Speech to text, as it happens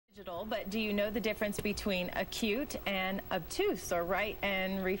digital, but do you know the difference between acute and obtuse, or right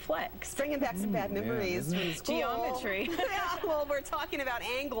and reflex? Bringing back some bad memories from school. Geometry. Yeah, well, we're talking about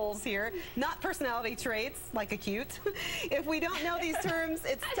angles here, not personality traits like acute. If we don't know these terms,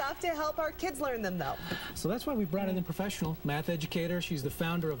 it's tough to help our kids learn them, though. So that's why we brought in a professional math educator. She's the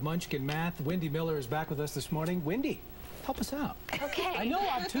founder of Munchkin Math. Wendy Miller is back with us this morning. Wendy, help us out. Okay. I know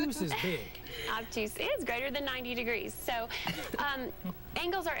obtuse is big. Obtuse is greater than 90 degrees. So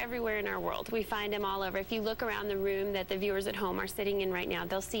angles are everywhere in our world. We find them all over. If you look around the room that the viewers at home are sitting in right now,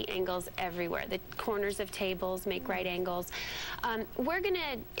 they'll see angles everywhere. The corners of tables make right angles. We're going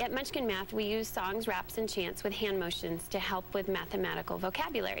to, at Munchkin Math, we use songs, raps, and chants with hand motions to help with mathematical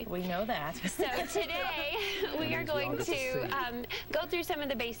vocabulary. We know that. So today, we are going to go through some of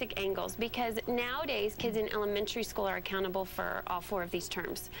the basic angles, because nowadays, kids in elementary school are accountable for all 4 of these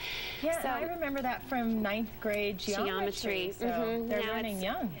terms. Yeah, so, I remember that from 9th grade geometry. So they're learning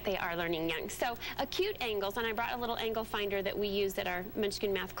young. They are learning young. So acute angles, and I brought a little angle finder that we use at our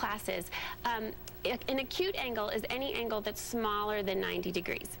Munchkin Math classes. An acute angle is any angle that's smaller than 90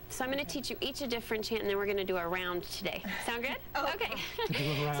 degrees. So I'm going to teach you each a different chant, and then we're going to do a round today. Sound good? Oh. Okay.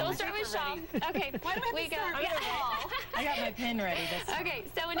 So we'll start with Shaw. Okay. Why do we go? I got my pen ready this time. Okay,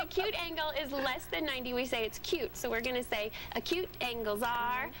 so an acute angle is less than 90. We say it's cute. So we're going to say acute angles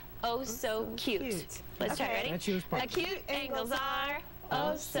are oh so cute. Let's try. Ready? That's yours, partner. Acute angles are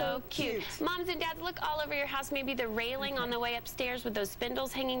oh so cute. Moms and dads, look all over your house. Maybe the railing on the way upstairs with those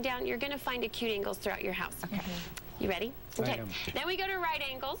spindles hanging down. You're going to find acute angles throughout your house. Okay. You ready? Okay. Then we go to right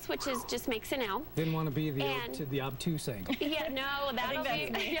angles, which is just makes an L. Didn't want to be the obtuse angle. Yeah, no, that'll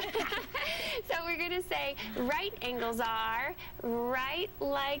be. So we're going to say right angles are right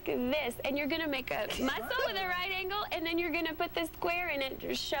like this. And you're going to make a muscle with a right angle, and then you're going to put the square in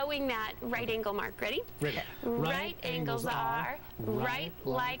it, showing that right angle mark. Ready? Ready. Right angles are right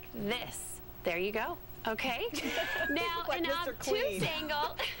like this. There you go. Okay? Now, like an Mr. obtuse Clean.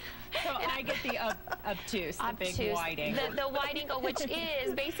 angle. So I get the obtuse, the big wide angle. The wide angle, which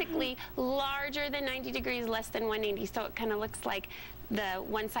is basically larger than 90 degrees, less than 180. So it kind of looks like the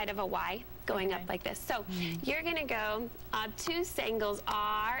one side of a Y going up like this. So you're going to go obtuse angles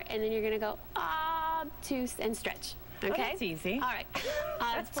are, and then you're going to go obtuse and stretch. Okay? Oh, that's easy. All right.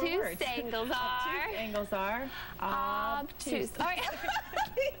 Obtuse angles are. Obtuse angles are Obtuse. All right.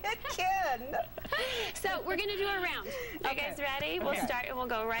 Again. So we're going to do a round. You guys ready? We'll start and we'll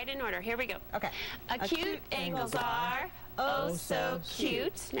go right in order. Here we go. Okay. Acute angles are oh so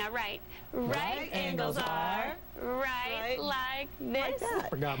cute. Now right. Right angles are right like this.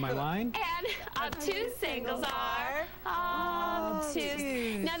 Forgot my line. And obtuse angles are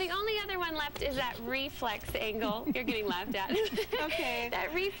obtuse. Now the only other one left is that reflex angle. You're getting laughed at. Okay.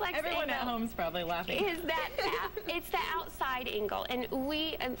 That reflex Everyone angle at home's probably laughing. is that it's the outside angle, and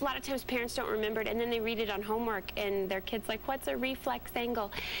a lot of times parents don't remember it, and then they read it on homework, and their kids like, what's a reflex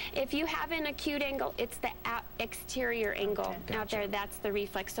angle? If you have an acute angle, it's the exterior angle out there. That's the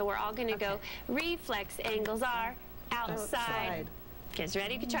reflex. So we're all going to go reflex angles are outside. Kids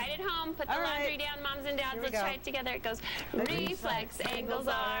ready? You can try it at home. Put the laundry down, moms and dads. Let's try it together. It goes reflex angles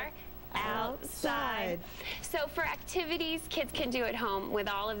are outside. So for activities kids can do at home with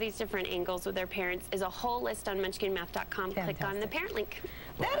all of these different angles with their parents is a whole list on munchkinmath.com. Click on the parent link.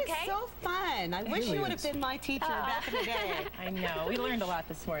 That is so fun. I wish you would have been my teacher back in the day. I know. We learned a lot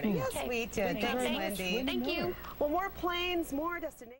this morning. Yes, we did. Thanks, Wendy. Thank you. Well, more planes, more destinations.